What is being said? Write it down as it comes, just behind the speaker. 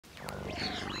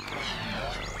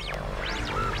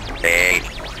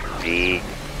A-D-N.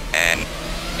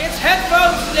 It's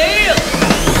HeadphonesNeil!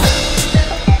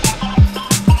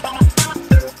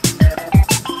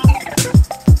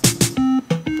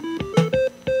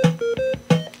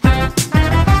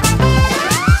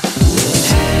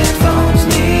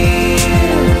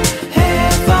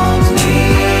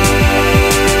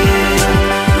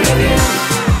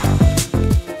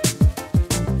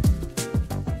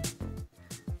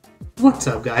 What's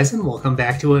up, guys, and welcome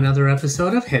back to another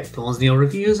episode of HeadphonesNeil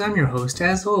Reviews. I'm your host,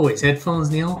 as always,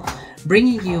 HeadphonesNeil,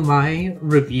 bringing you my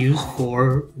reviews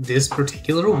for this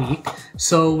particular week.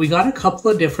 So we got a couple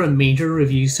of different major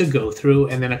reviews to go through,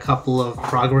 and then a couple of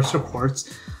progress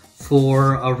reports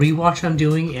for a rewatch I'm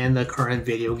doing and the current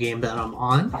video game that I'm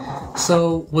on.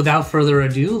 So without further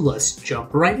ado, let's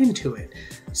jump right into it.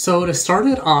 So to start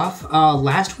it off,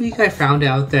 last week I found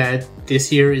out that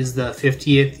this year is the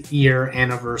 50th year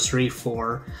anniversary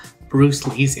for Bruce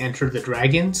Lee's Enter the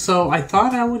Dragon, so I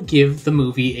thought I would give the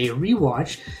movie a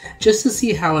rewatch just to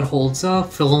see how it holds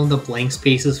up, fill in the blank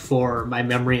spaces for my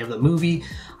memory of the movie.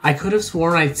 I could have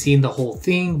sworn I'd seen the whole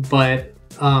thing, but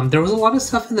there was a lot of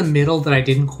stuff in the middle that I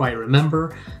didn't quite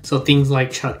remember. So things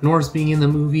like Chuck Norris being in the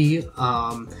movie,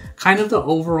 kind of the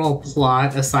overall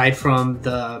plot aside from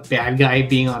the bad guy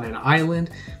being on an island.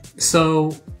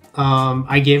 So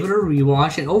I gave it a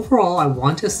rewatch, and overall I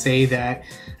want to say that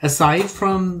aside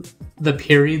from the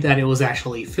period that it was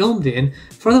actually filmed in,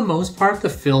 for the most part the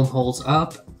film holds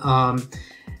up.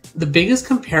 The biggest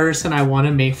comparison I want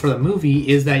to make for the movie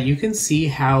is that you can see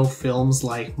how films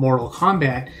like Mortal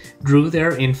Kombat drew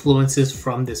their influences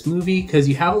from this movie, because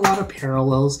you have a lot of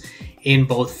parallels in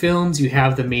both films. You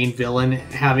have the main villain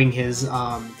having his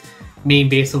main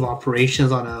base of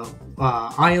operations on a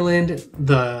island.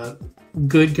 The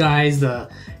good guys, the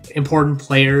important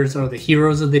players or the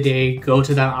heroes of the day, go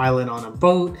to that island on a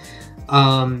boat.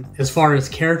 As far as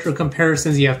character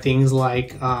comparisons, you have things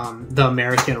like the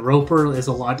American Roper is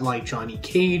a lot like Johnny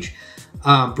Cage.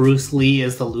 Bruce Lee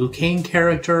is the Liu Kang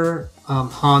character.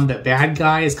 Han, the bad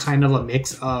guy, is kind of a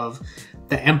mix of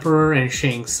the Emperor and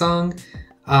Shang Tsung.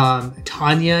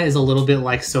 Tanya is a little bit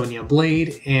like Sonya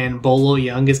Blade, and Bolo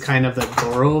Young is kind of the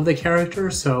Goro of the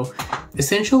character. So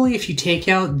essentially, if you take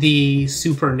out the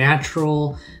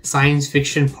supernatural science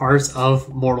fiction parts of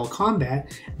Mortal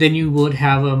Kombat, then you would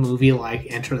have a movie like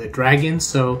Enter the Dragon.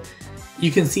 So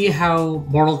you can see how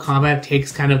Mortal Kombat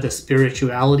takes kind of the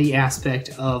spirituality aspect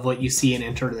of what you see in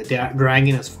Enter the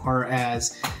Dragon as far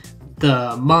as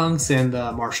the monks and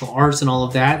the martial arts and all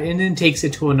of that, and then takes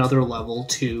it to another level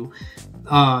to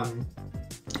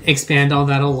expand on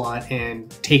that a lot and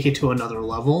take it to another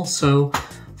level. So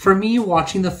for me,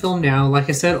 watching the film now, like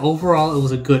I said, overall it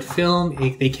was a good film.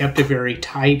 They kept it very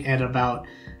tight at about,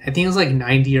 I think it was like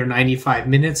 90 or 95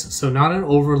 minutes, so not an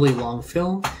overly long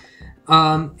film.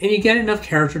 And you get enough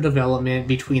character development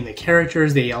between the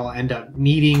characters. They all end up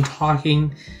meeting,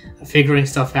 talking, figuring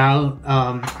stuff out.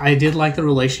 I did like the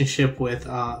relationship with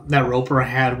that Roper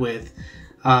had with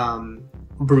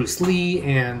Bruce Lee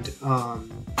and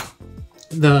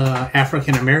the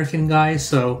African American guy.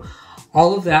 So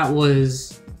all of that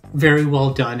was very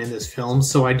well done in this film.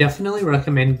 So I definitely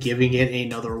recommend giving it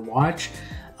another watch.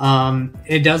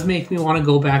 It does make me want to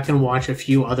go back and watch a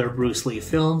few other Bruce Lee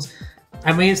films.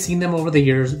 I may have seen them over the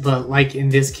years, but like in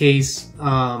this case,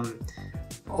 some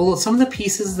of the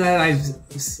pieces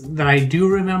that I do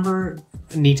remember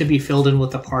need to be filled in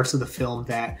with the parts of the film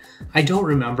that I don't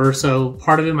remember. So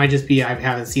part of it might just be I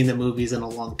haven't seen the movies in a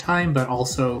long time, but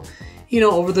also, you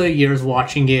know, over the years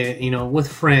watching it, you know, with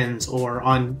friends or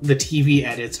on the TV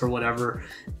edits or whatever,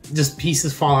 just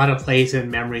pieces fall out of place and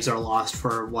memories are lost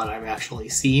for what I've actually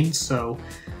seen. So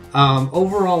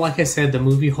overall, like I said, the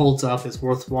movie holds up. It's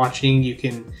worth watching. You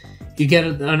get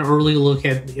an early look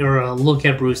at, or a look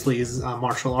at Bruce Lee's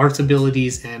martial arts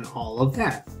abilities and all of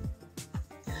that.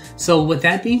 So with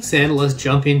that being said, let's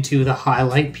jump into the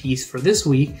highlight piece for this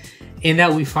week, in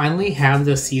that we finally have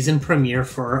the season premiere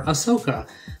for Ahsoka.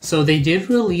 So they did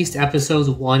release episodes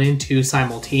 1 and 2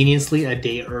 simultaneously a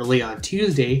day early on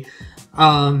Tuesday,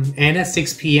 and at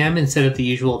 6 p.m. instead of the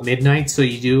usual midnight. So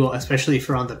you do, especially if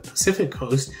you're on the Pacific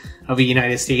coast of the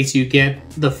United States, you get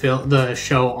the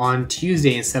show on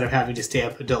Tuesday instead of having to stay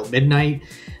up until midnight.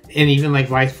 And even like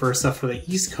vice versa for the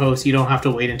East Coast, you don't have to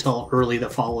wait until early the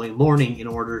following morning in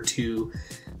order to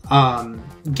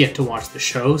get to watch the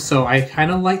show. So I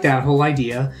kind of like that whole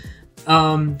idea.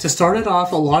 To start it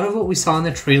off, a lot of what we saw in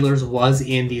the trailers was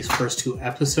in these first 2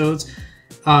 episodes,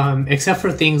 except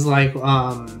for things like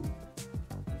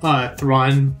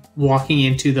Thrawn walking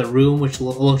into the room, which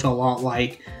looked a lot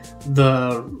like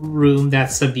the room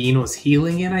that Sabine was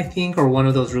healing in, I think, or one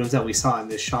of those rooms that we saw in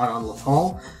this shot on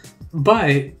Lothal.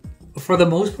 But for the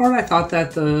most part, I thought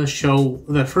that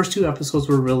the first 2 episodes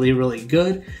were really, really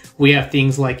good. We have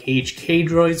things like HK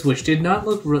droids, which did not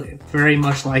look really, very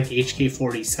much like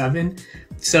HK-47.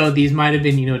 So these might have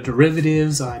been,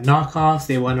 derivatives, knockoffs.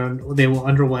 They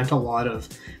underwent a lot of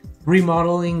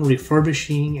remodeling,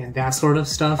 refurbishing, and that sort of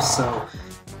stuff. So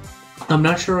I'm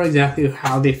not sure exactly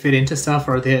how they fit into stuff,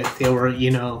 or if they were,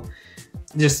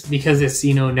 just because it's,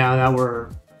 now that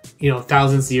we're,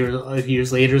 thousands of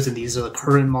years later, and these are the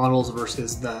current models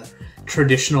versus the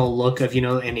traditional look of, an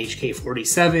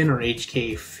HK-47 or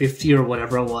HK-50 or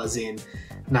whatever it was in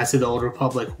Knights of the Old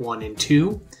Republic 1 and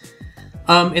 2.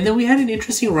 And then we had an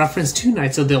interesting reference to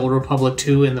Knights of the Old Republic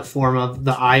 2 in the form of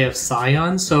the Eye of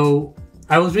Sion. So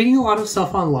I was reading a lot of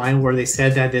stuff online where they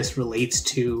said that this relates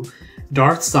to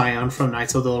Darth Sion from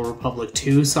Knights of the Old Republic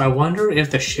 2. So I wonder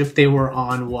if the ship they were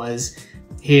on was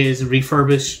his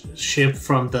refurbished ship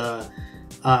from the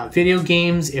video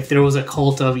games, if there was a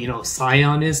cult of,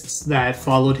 Sionists that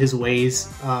followed his ways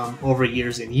over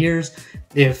years and years,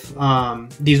 if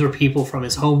these were people from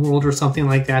his homeworld or something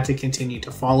like that to continue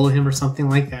to follow him or something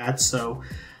like that. So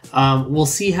we'll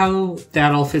see how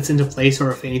that all fits into place,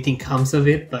 or if anything comes of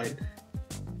it, but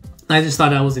I just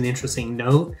thought that was an interesting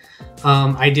note.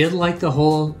 I did like the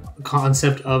whole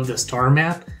concept of the star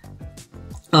map.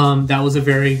 That was a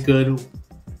very good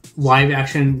live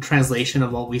action translation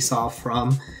of what we saw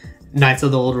from Knights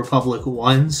of the Old Republic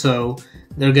 1. So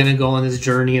they're going to go on this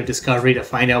journey of discovery to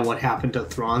find out what happened to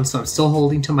Thrawn. So I'm still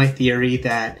holding to my theory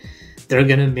that they're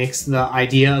going to mix the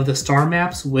idea of the star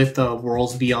maps with the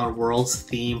Worlds Beyond Worlds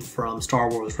theme from Star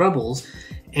Wars Rebels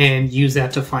and use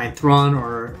that to find Thrawn,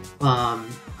 or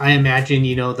I imagine,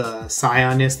 the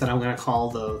Sionists that I'm going to call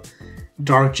the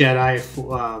Dark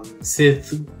Jedi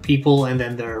Sith people, and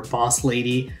then their boss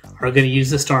lady are going to use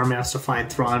the star maps to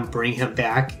find Thrawn, bring him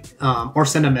back, or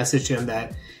send a message to him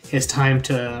that his time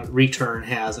to return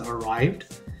has arrived.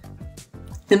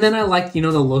 And then I liked, the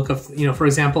look of, for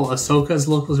example, Ahsoka's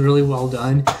look was really well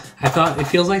done. I thought it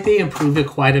feels like they improved it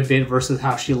quite a bit versus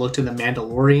how she looked in The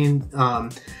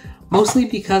Mandalorian. Mostly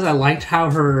because I liked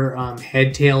how her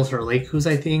head tails, her Leikus,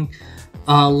 I think,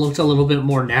 looked a little bit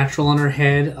more natural on her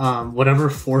head. Whatever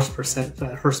forced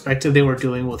perspective they were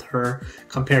doing with her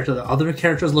compared to the other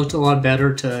characters looked a lot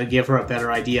better to give her a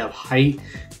better idea of height.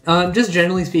 Just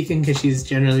generally speaking, because she's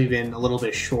generally been a little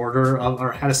bit shorter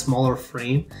or had a smaller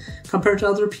frame compared to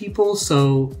other people.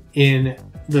 So in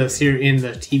the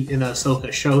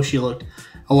Ahsoka show, she looked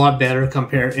a lot better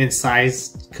in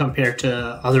size compared to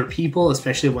other people,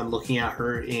 especially when looking at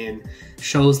her in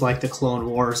shows like the Clone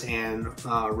Wars and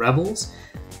Rebels.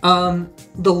 The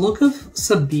look of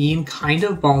Sabine kind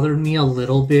of bothered me a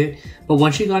little bit, but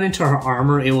once she got into her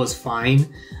armor, it was fine.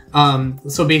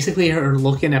 So basically her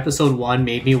look in episode 1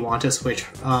 made me want to switch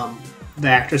the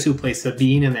actress who plays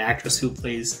Sabine and the actress who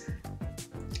plays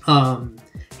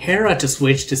Hera to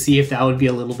switch to see if that would be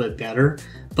a little bit better.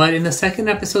 But in the second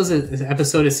episode,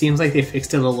 it seems like they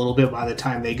fixed it a little bit by the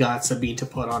time they got Sabine to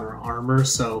put on her armor.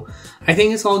 So I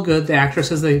think it's all good. The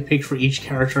actresses they picked for each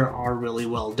character are really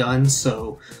well done.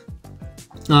 So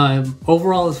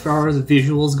overall, as far as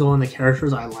visuals go on the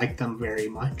characters, I like them very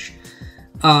much.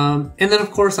 And then,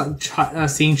 of course,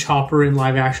 seeing Chopper in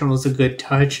live action was a good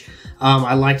touch.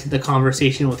 I liked the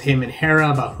conversation with him and Hera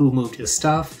about who moved his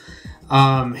stuff.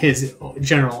 His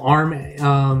general arm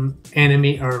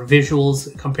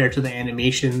visuals compared to the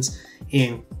animations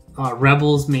in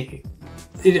Rebels. I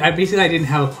didn't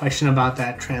have a question about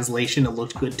that translation. It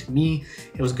looked good to me.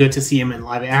 It was good to see him in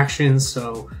live action.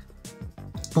 So,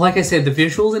 like I said, the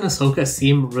visuals in Ahsoka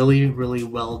seem really, really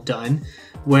well done,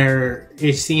 where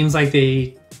it seems like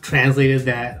they translated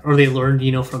that, or they learned,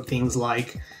 from things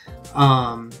like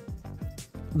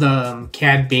the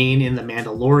Cad Bane in The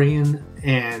Mandalorian,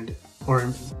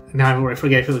 or now I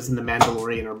forget if it was in The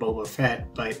Mandalorian or Boba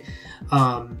Fett, but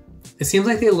it seems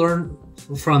like they learned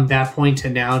from that point to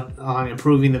now on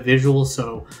improving the visuals,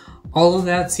 so all of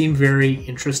that seemed very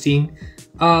interesting.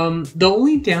 The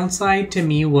only downside to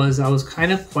me was I was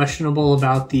kind of questionable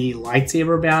about the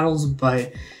lightsaber battles,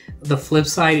 but the flip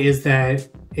side is that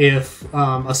if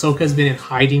Ahsoka's been in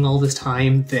hiding all this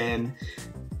time, then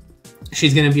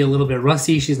she's going to be a little bit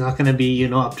rusty. She's not going to be,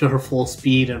 up to her full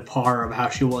speed and par of how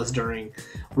she was during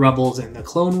Rebels and the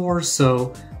Clone Wars.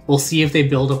 So we'll see if they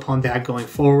build upon that going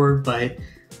forward. But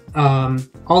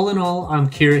all in all, I'm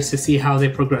curious to see how they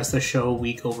progress the show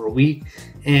week over week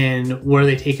and where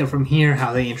they take it from here,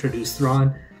 how they introduce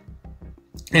Thrawn,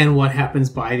 and what happens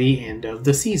by the end of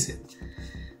the season.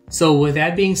 So with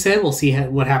that being said, we'll see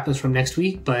what happens from next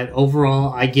week, but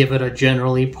overall, I give it a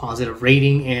generally positive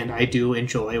rating, and I do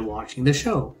enjoy watching the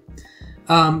show.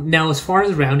 Now, as far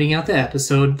as rounding out the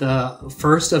episode, the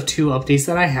first of 2 updates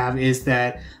that I have is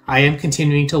that I am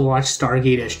continuing to watch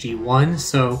Stargate SG-1,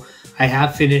 so I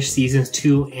have finished seasons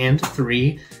 2 and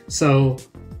 3, so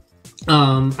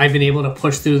I've been able to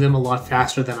push through them a lot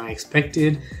faster than I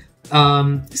expected.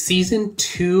 Season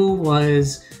 2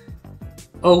 was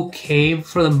okay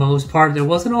for the most part. There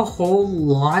wasn't a whole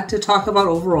lot to talk about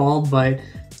overall, but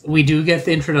we do get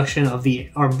the introduction of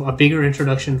a bigger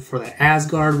introduction for the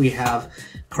Asgard. We have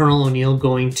Colonel O'Neill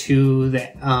going to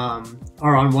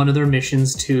or on one of their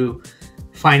missions to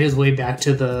find his way back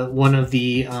to one of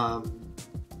the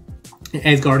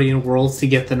Asgardian worlds to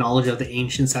get the knowledge of the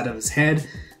ancients out of his head.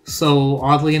 So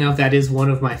oddly enough, that is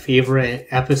one of my favorite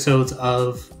episodes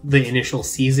of the initial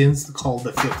seasons, called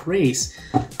The Fifth Race.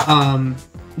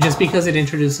 Just because it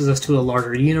introduces us to a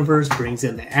larger universe, brings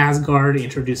in the Asgard,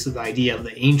 introduces the idea of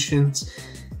the ancients,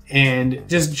 and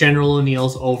just General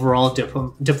O'Neill's overall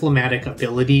diplomatic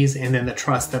abilities, and then the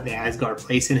trust that the Asgard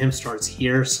place in him starts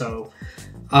here. So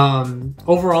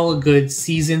overall a good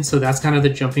season, so that's kind of the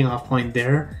jumping off point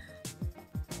there.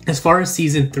 As far as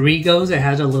season 3 goes, it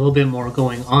has a little bit more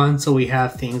going on. So we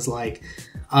have things like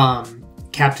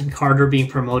Captain Carter being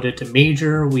promoted to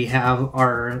Major. We have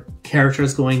our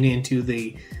characters going into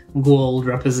the Goa'uld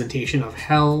representation of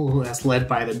Hell, that's led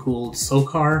by the Goa'uld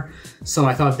Sokar. So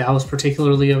I thought that was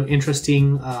particularly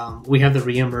interesting. We have the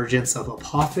reemergence of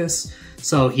Apophis,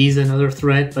 so he's another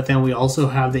threat. But then we also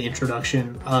have the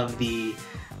introduction of the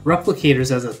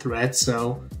Replicators as a threat.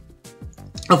 So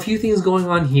a few things going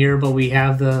on here, but we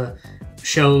have the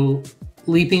show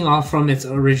leaping off from its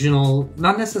original,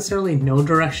 not necessarily no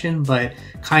direction, but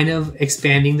kind of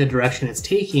expanding the direction it's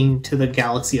taking to the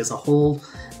galaxy as a whole.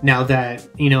 Now that,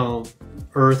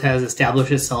 Earth has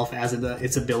established itself as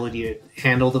its ability to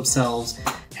handle themselves,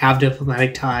 have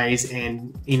diplomatic ties,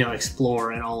 and,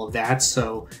 explore and all of that.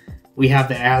 So we have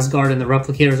the Asgard and the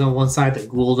Replicators on one side, the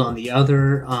Goa'uld on the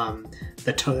other,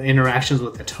 the interactions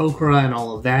with the Tok'ra and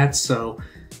all of that. So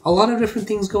a lot of different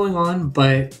things going on,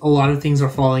 but a lot of things are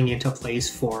falling into place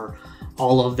for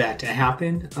all of that to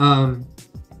happen.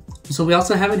 So we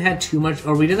also haven't had too much,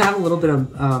 or we did have a little bit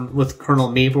of with Colonel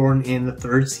Mayborn in the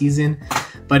 3rd season,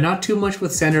 but not too much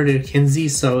with Senator Kinsey,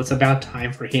 so it's about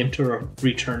time for him to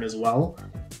return as well.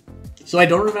 So I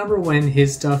don't remember when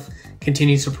his stuff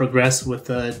continues to progress with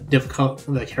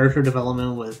the character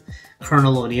development with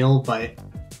Colonel O'Neill, but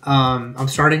I'm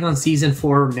starting on season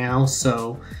 4 now,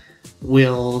 so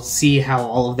we'll see how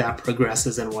all of that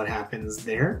progresses and what happens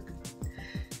there.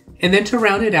 And then to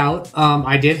round it out,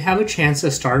 I did have a chance to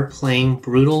start playing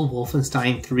Brutal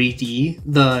Wolfenstein 3D,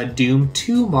 the Doom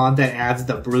 2 mod that adds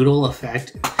the brutal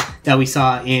effect that we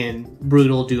saw in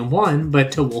Brutal Doom 1,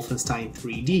 but to Wolfenstein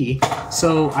 3D.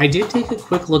 So I did take a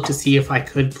quick look to see if I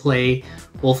could play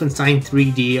Wolfenstein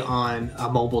 3D on a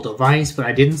mobile device, but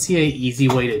I didn't see an easy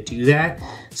way to do that.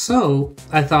 So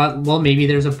I thought, well, maybe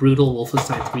there's a Brutal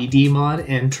Wolfenstein 3D mod,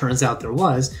 and turns out there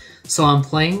was. So I'm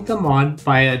playing the mod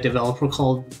by a developer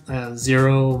called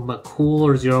Zero McCool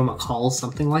or Zero McCall,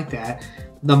 something like that.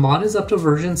 The mod is up to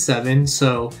version 7,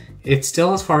 so it's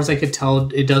still, as far as I could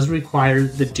tell, it does require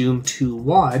the Doom 2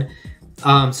 WAD.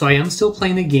 So I am still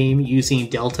playing the game using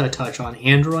Delta Touch on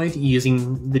Android,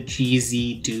 using the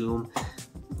GZ Doom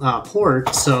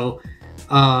port. So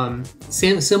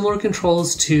similar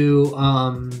controls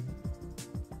to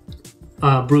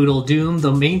Brutal Doom.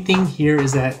 The main thing here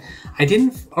is that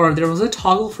there was a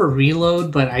toggle for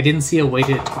reload, but I didn't see a way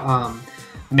to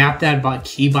map that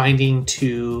key binding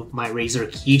to my Razer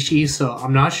Kishi, so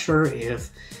I'm not sure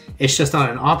if it's just not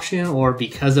an option, or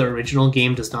because the original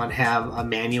game does not have a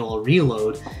manual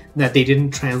reload, that they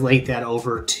didn't translate that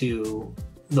over to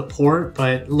the port.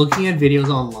 But looking at videos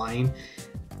online,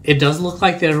 it does look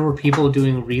like there were people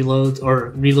doing reloads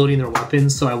or reloading their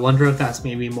weapons, so I wonder if that's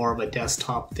maybe more of a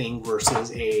desktop thing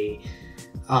versus a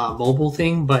mobile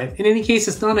thing. But in any case,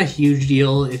 it's not a huge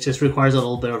deal. It just requires a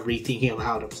little bit of rethinking of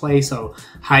how to play. So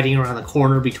hiding around the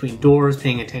corner between doors,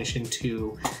 paying attention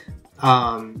to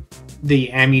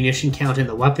the ammunition count in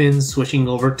the weapons, switching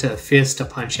over to fist to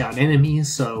punch out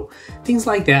enemies, so things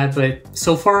like that. But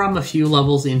so far I'm a few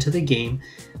levels into the game.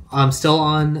 I'm still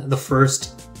on the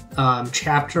first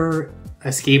chapter,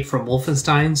 Escape from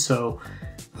Wolfenstein, so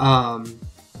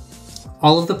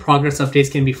all of the progress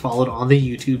updates can be followed on the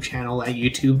YouTube channel at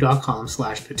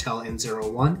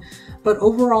youtube.com/PatelN01. But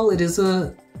overall, it is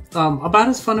about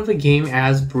as fun of a game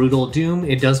as Brutal Doom.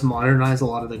 It does modernize a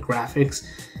lot of the graphics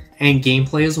and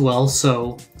gameplay as well.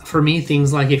 So for me,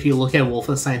 things like if you look at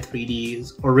Wolfenstein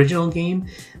 3D's original game,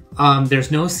 there's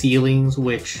no ceilings,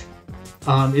 which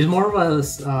is more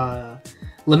of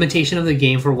limitation of the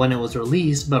game for when it was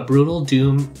released, but Brutal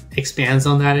Doom expands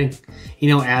on that and,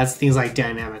 adds things like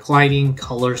dynamic lighting,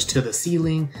 colors to the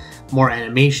ceiling, more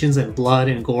animations and blood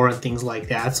and gore and things like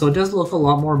that. So it does look a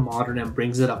lot more modern and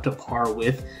brings it up to par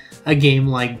with a game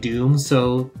like Doom.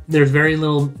 So there's very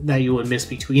little that you would miss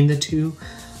between the two.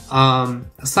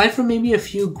 Aside from maybe a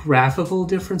few graphical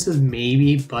differences,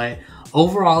 maybe, but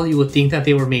overall you would think that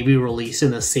they were maybe released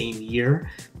in the same year.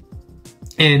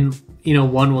 And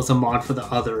one was a mod for the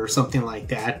other or something like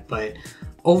that. But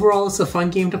overall, it's a fun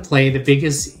game to play. The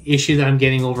biggest issue that I'm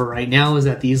getting over right now is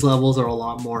that these levels are a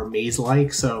lot more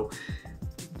maze-like. So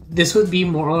this would be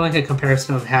more like a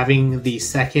comparison of having the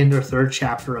second or third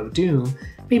chapter of Doom,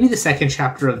 maybe the second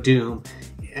chapter of Doom,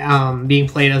 being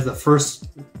played as the first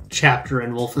chapter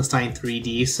in Wolfenstein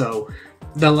 3D. So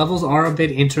the levels are a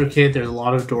bit intricate. There's a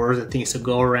lot of doors and things to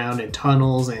go around and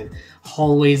tunnels and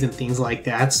hallways and things like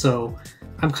that. So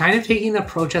I'm kind of taking the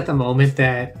approach at the moment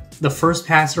that the first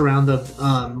pass around the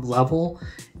level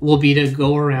will be to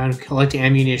go around, collect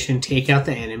ammunition, take out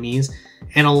the enemies,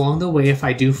 and along the way, if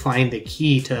I do find the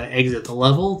key to exit the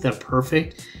level, then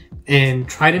perfect, and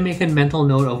try to make a mental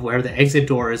note of where the exit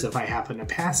door is if I happen to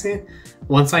pass it.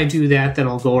 Once I do that, then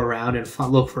I'll go around and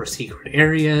look for secret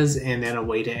areas and then a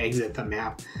way to exit the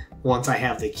map once I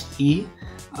have the key.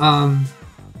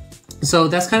 So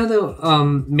that's kind of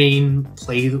the main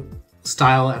play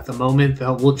style at the moment.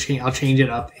 I'll change it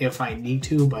up if I need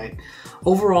to, but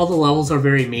overall the levels are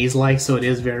very maze-like, so it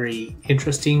is very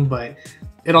interesting, but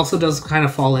it also does kind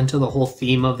of fall into the whole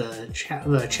theme of the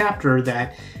chapter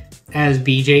that as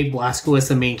BJ Blazkowicz,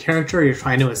 the main character, you're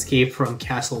trying to escape from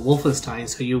Castle Wolfenstein,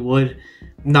 so you would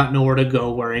not know where to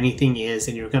go, where anything is,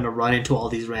 and you're going to run into all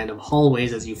these random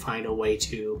hallways as you find a way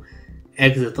to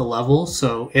exit the level.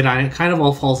 So it kind of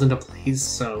all falls into place,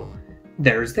 so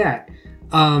there's that.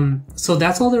 So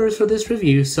that's all there is for this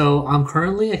review. So I'm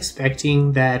currently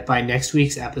expecting that by next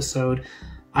week's episode,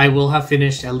 I will have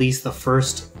finished at least the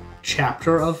first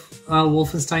chapter of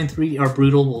Wolfenstein 3, or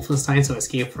Brutal Wolfenstein, so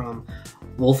Escape from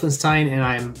Wolfenstein, and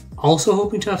I'm also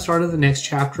hoping to have started the next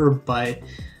chapter, but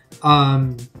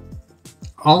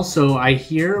also I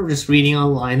hear, just reading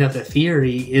online, that the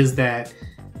theory is that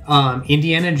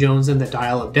Indiana Jones and the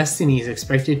Dial of Destiny is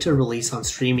expected to release on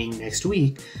streaming next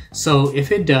week. So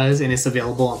if it does, and it's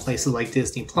available on places like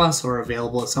Disney Plus or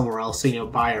available somewhere else to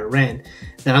buy or rent,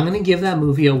 then I'm going to give that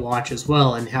movie a watch as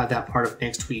well and have that part of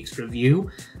next week's review.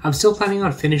 I'm still planning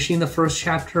on finishing the first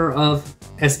chapter of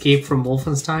Escape from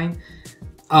Wolfenstein.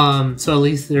 So at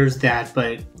least there's that,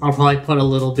 but I'll probably put a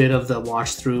little bit of the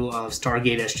watch through of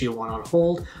Stargate SG-1 on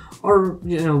hold, or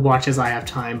watch as I have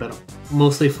time, but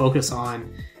mostly focus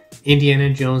on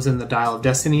Indiana Jones and the Dial of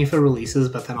Destiny if it releases,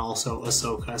 but then also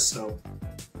Ahsoka. So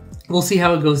we'll see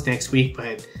how it goes next week,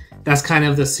 but that's kind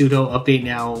of the pseudo update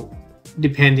now,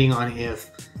 depending on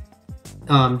if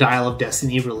Dial of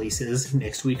Destiny releases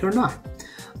next week or not.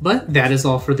 But that is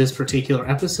all for this particular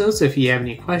episode. So if you have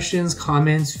any questions,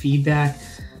 comments, feedback,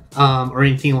 or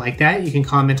anything like that, you can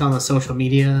comment on the social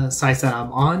media sites that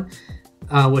I'm on,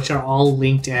 which are all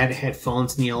linked at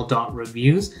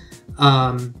HeadphonesNeil.reviews.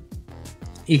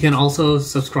 You can also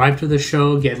subscribe to the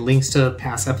show, get links to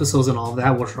past episodes and all of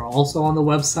that, which are also on the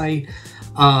website.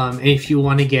 And if you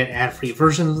want to get ad-free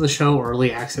versions of the show, or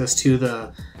early access to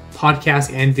the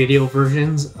podcast and video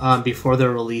versions before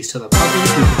they're released to the public, you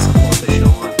can support the show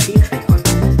on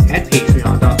Patreon at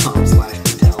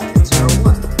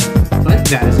patreon.com/Intel01. But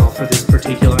that is all for this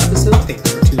particular episode. Thanks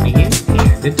for tuning in,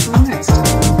 and until next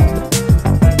time.